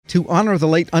To honor the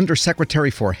late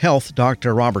Undersecretary for Health,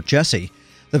 Dr. Robert Jesse,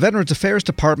 the Veterans Affairs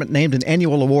Department named an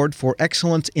annual award for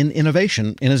excellence in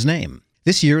innovation in his name.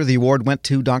 This year, the award went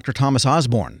to Dr. Thomas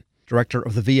Osborne, director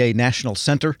of the VA National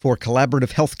Center for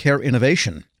Collaborative Healthcare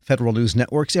Innovation. Federal News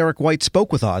Network's Eric White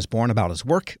spoke with Osborne about his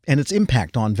work and its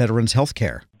impact on veterans'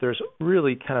 healthcare. There's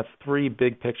really kind of three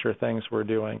big picture things we're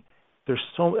doing. There's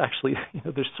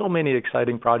so many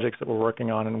exciting projects that we're working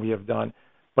on and we have done.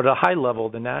 But at a high level,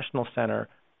 the National Center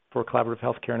for Collaborative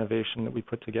Healthcare Innovation that we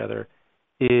put together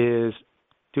is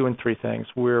doing three things.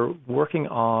 We're working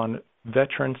on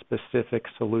veteran-specific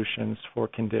solutions for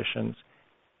conditions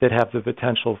that have the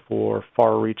potential for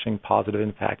far-reaching positive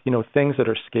impact, things that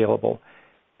are scalable.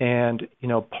 And,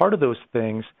 part of those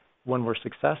things, when we're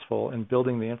successful in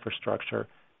building the infrastructure,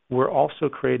 we're also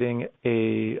creating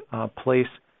a place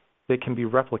that can be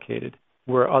replicated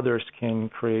where others can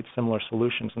create similar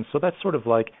solutions. And so that's sort of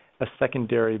like a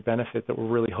secondary benefit that we're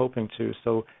really hoping to.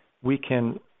 So we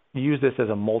can use this as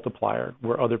a multiplier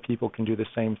where other people can do the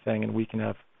same thing and we can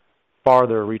have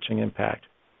farther reaching impact.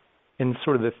 And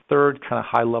sort of the third kind of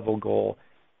high level goal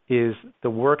is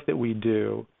the work that we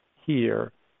do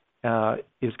here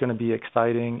is going to be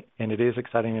exciting, and it is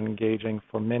exciting and engaging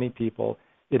for many people.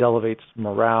 It elevates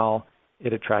morale,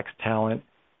 it attracts talent,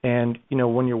 and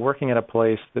when you're working at a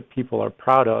place that people are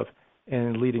proud of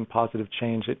and leading positive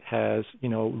change, it has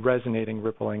resonating,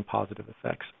 rippling positive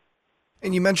effects.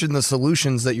 And you mentioned the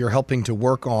solutions that you're helping to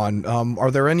work on.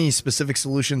 Are there any specific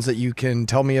solutions that you can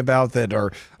tell me about that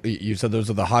are, you said those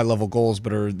are the high level goals,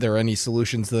 but are there any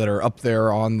solutions that are up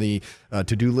there on the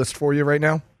to-do list for you right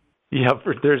now? Yeah,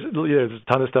 there's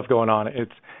a ton of stuff going on.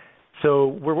 So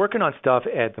we're working on stuff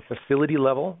at the facility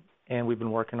level, and we've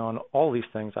been working on all these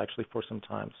things actually for some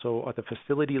time. So at the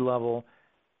facility level,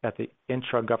 at the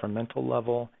intragovernmental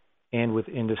level, and with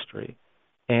industry.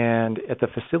 And at the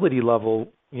facility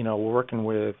level, we're working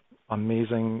with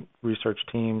amazing research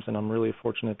teams, and I'm really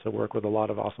fortunate to work with a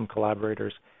lot of awesome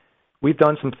collaborators. We've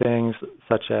done some things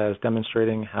such as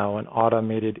demonstrating how an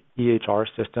automated EHR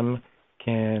system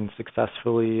can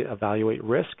successfully evaluate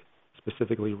risk,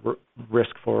 specifically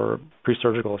risk for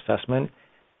pre-surgical assessment.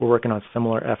 We're working on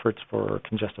similar efforts for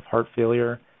congestive heart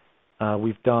failure.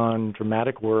 We've done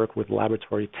dramatic work with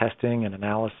laboratory testing and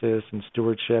analysis and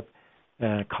stewardship,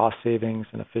 cost savings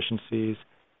and efficiencies.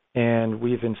 And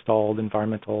we've installed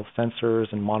environmental sensors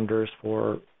and monitors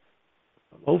for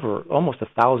over almost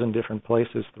 1,000 different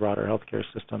places throughout our healthcare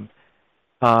system,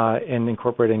 and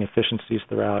incorporating efficiencies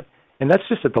throughout. And that's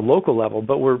just at the local level,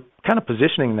 but we're kind of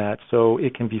positioning that so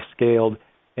it can be scaled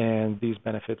and these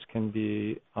benefits can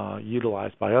be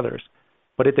utilized by others.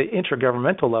 But at the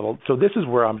intergovernmental level, so this is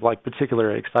where I'm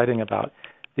particularly exciting about,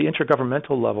 the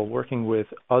intergovernmental level, working with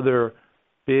other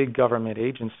big government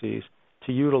agencies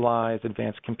to utilize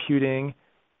advanced computing,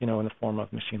 in the form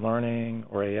of machine learning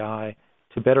or AI,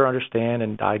 to better understand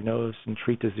and diagnose and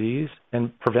treat disease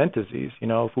and prevent disease.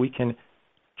 If we can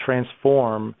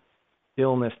transform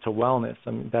illness to wellness,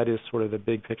 that is sort of the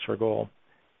big picture goal.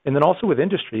 And then also with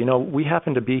industry, we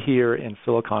happen to be here in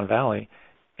Silicon Valley,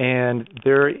 and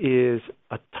there is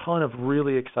a ton of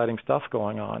really exciting stuff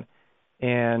going on.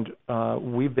 And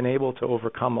we've been able to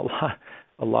overcome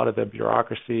a lot of the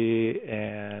bureaucracy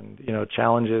and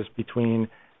challenges between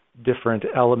different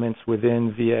elements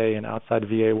within VA and outside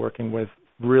VA, working with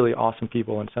really awesome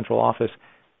people in central office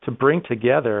to bring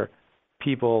together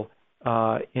people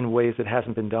in ways that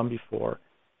hasn't been done before.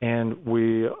 And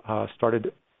we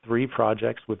started 3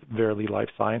 projects with Verily Life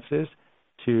Sciences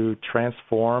to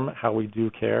transform how we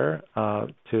do care,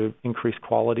 to increase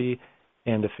quality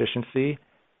and efficiency.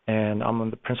 And I'm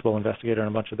the principal investigator on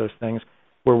a bunch of those things.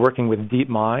 We're working with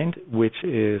DeepMind, which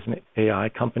is an AI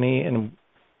company, and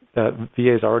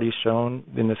VA has already shown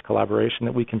in this collaboration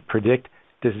that we can predict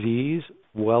disease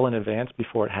well in advance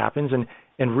before it happens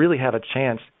and really have a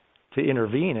chance to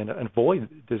intervene and avoid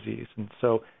disease. And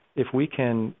so if we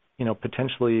can,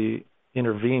 potentially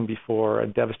intervene before a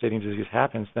devastating disease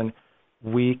happens, then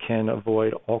we can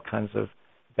avoid all kinds of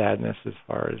badness as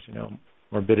far as,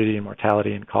 morbidity and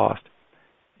mortality and cost.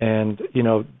 And,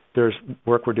 there's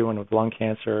work we're doing with lung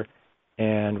cancer,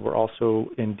 and we're also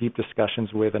in deep discussions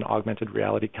with an augmented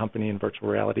reality company and virtual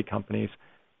reality companies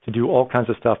to do all kinds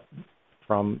of stuff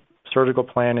from surgical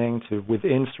planning to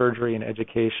within surgery and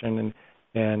education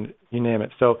and you name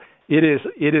it. So it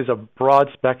is a broad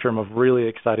spectrum of really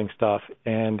exciting stuff,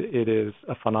 and it is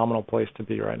a phenomenal place to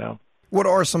be right now. What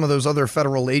are some of those other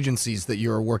federal agencies that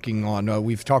you're working on?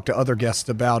 We've talked to other guests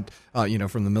about,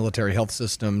 from the military health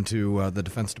system to the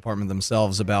Defense Department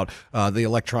themselves about the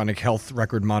electronic health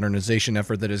record modernization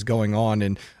effort that is going on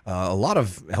in a lot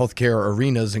of healthcare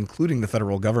arenas, including the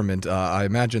federal government. I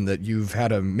imagine that you've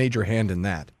had a major hand in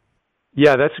that.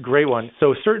 Yeah, that's a great one.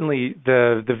 So certainly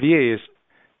the VA is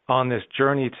on this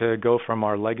journey to go from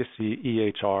our legacy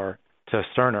EHR to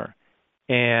Cerner.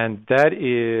 And that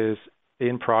is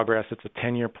in progress. It's a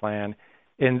 10-year plan.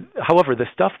 And however, the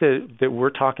stuff that we're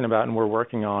talking about and we're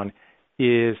working on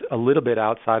is a little bit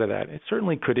outside of that. It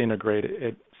certainly could integrate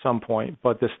at some point,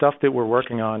 but the stuff that we're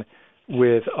working on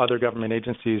with other government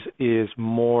agencies is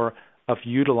more of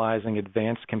utilizing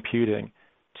advanced computing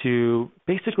to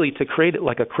basically to create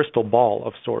like a crystal ball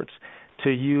of sorts,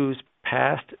 to use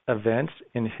past events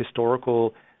and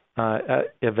historical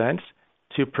events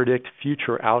to predict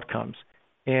future outcomes.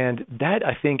 And that,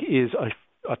 I think, is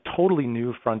a totally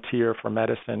new frontier for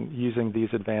medicine, using these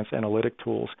advanced analytic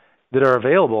tools that are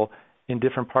available in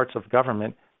different parts of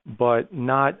government, but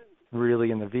not really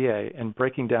in the VA. And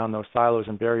breaking down those silos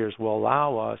and barriers will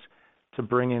allow us to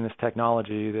bring in this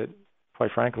technology that, quite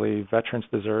frankly, veterans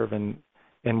deserve. And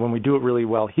when we do it really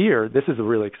well here, this is the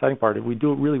really exciting part. If we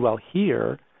do it really well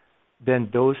here, then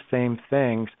those same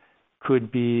things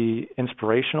could be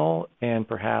inspirational and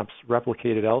perhaps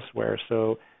replicated elsewhere.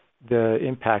 So the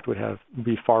impact would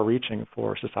be far-reaching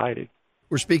for society.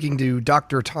 We're speaking to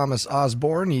Dr. Thomas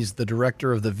Osborne. He's the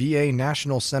director of the VA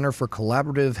National Center for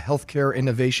Collaborative Healthcare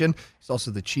Innovation. He's also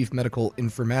the chief medical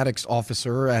informatics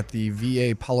officer at the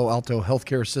VA Palo Alto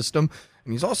Healthcare System.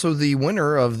 And he's also the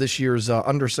winner of this year's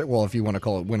if you want to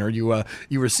call it winner, you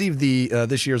received the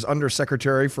this year's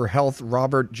Undersecretary for Health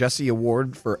Robert Jesse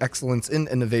Award for Excellence in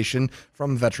Innovation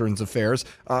from Veterans Affairs.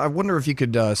 I wonder if you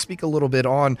could speak a little bit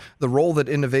on the role that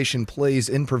innovation plays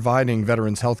in providing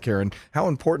veterans health care and how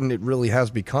important it really has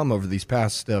become over these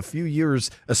past few years,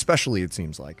 especially, it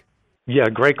seems like. Yeah,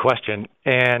 great question.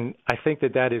 And I think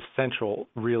that is central,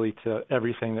 really, to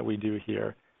everything that we do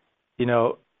here.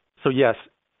 So yes,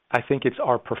 I think it's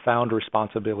our profound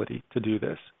responsibility to do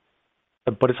this,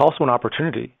 but it's also an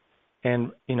opportunity.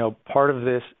 And, part of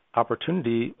this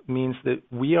opportunity means that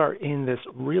we are in this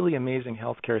really amazing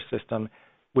healthcare system,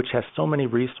 which has so many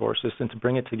resources, and to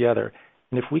bring it together.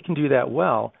 And if we can do that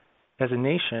well, as a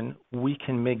nation, we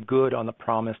can make good on the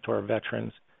promise to our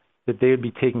veterans that they would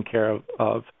be taken care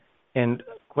of. And,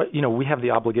 we have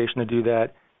the obligation to do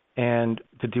that and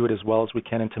to do it as well as we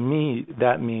can. And to me,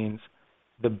 that means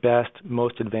the best,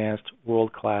 most advanced,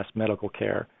 world-class medical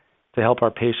care to help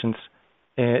our patients,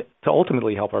 to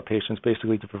ultimately help our patients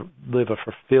basically to live a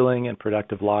fulfilling and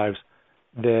productive lives.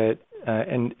 That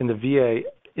and in the VA,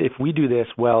 if we do this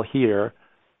well here,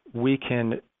 we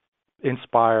can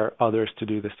inspire others to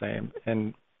do the same.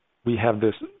 And we have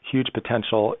this huge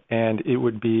potential, and it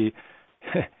would be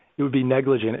it would be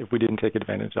negligent if we didn't take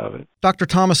advantage of it. Dr.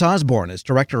 Thomas Osborne is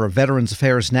director of Veterans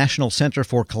Affairs National Center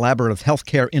for Collaborative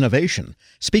Healthcare Innovation.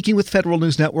 Speaking with Federal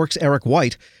News Network's Eric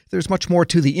White, there's much more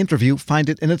to the interview. Find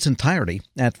it in its entirety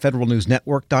at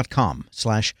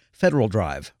federalnewsnetwork.com/Federal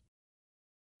Drive.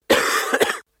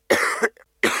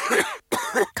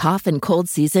 Cough and cold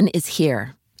season is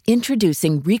here.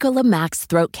 Introducing Ricola Max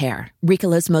Throat Care,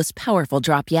 Ricola's most powerful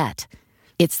drop yet.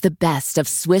 It's the best of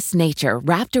Swiss nature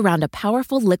wrapped around a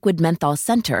powerful liquid menthol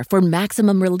center for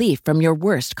maximum relief from your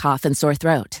worst cough and sore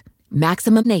throat.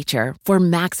 Maximum nature for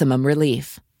maximum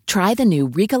relief. Try the new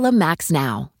Ricola Max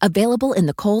now, available in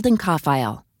the cold and cough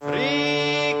aisle.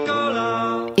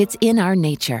 Ricola. It's in our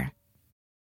nature.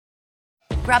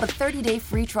 Grab a 30-day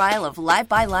free trial of Live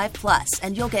by Live Plus,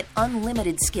 and you'll get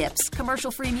unlimited skips,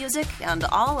 commercial-free music, and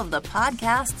all of the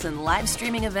podcasts and live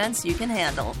streaming events you can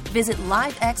handle. Visit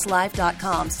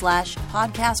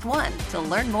livexlive.com/podcast1 to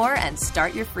learn more and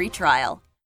start your free trial.